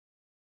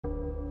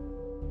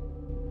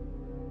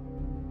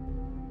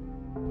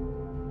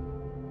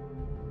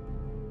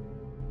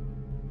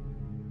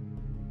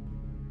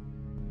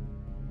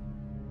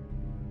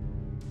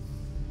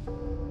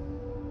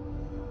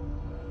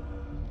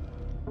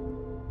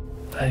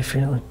How you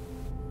feeling?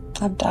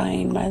 I'm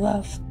dying, my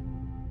love.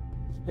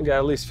 I got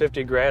at least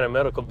 50 grand in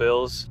medical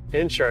bills.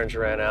 Insurance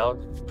ran out.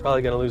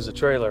 Probably gonna lose the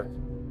trailer.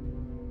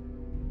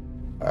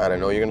 I don't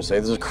know, you're gonna say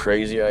this is a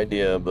crazy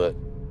idea, but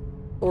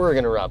we're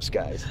gonna rob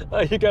Skye's.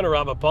 You're gonna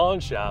rob a pawn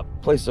shop.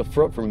 Place a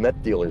front for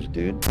meth dealers,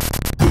 dude.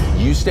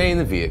 You stay in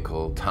the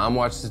vehicle, Tom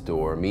watches the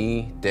door,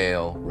 me,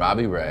 Dale,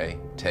 Robbie Ray,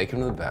 take him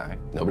to the back.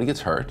 Nobody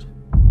gets hurt.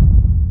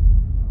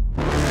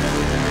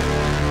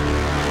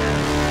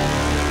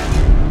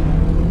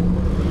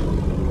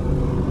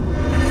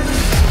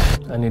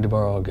 I need to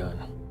borrow a gun.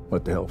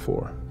 What the hell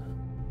for?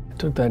 I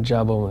took that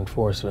job over in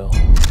Forestville.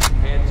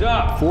 Hands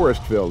up!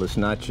 Forestville is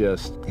not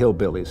just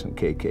hillbillies and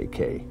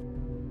KKK.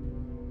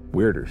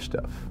 Weirder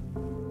stuff.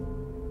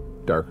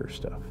 Darker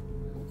stuff.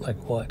 Like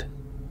what?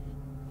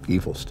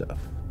 Evil stuff.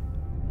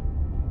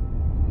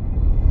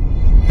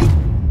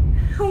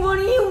 What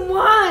do you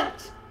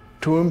want?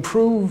 To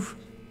improve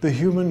the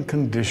human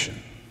condition,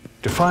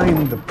 to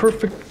find the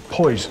perfect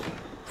poison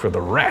for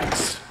the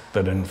rats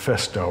that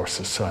infest our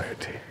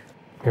society.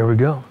 Here we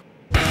go.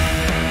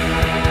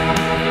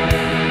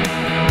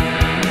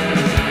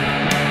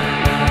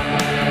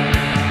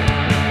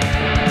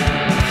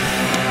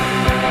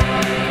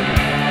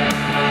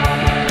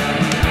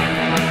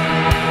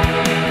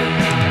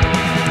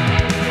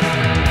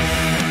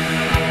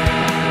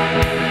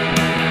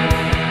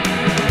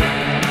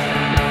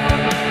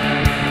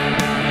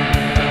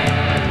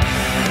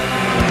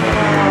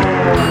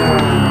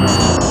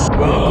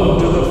 Welcome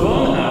to the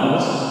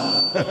funhouse.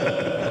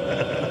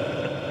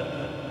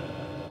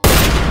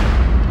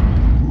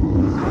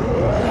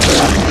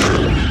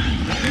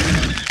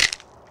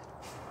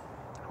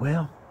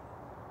 Well,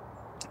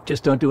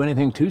 just don't do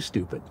anything too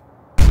stupid.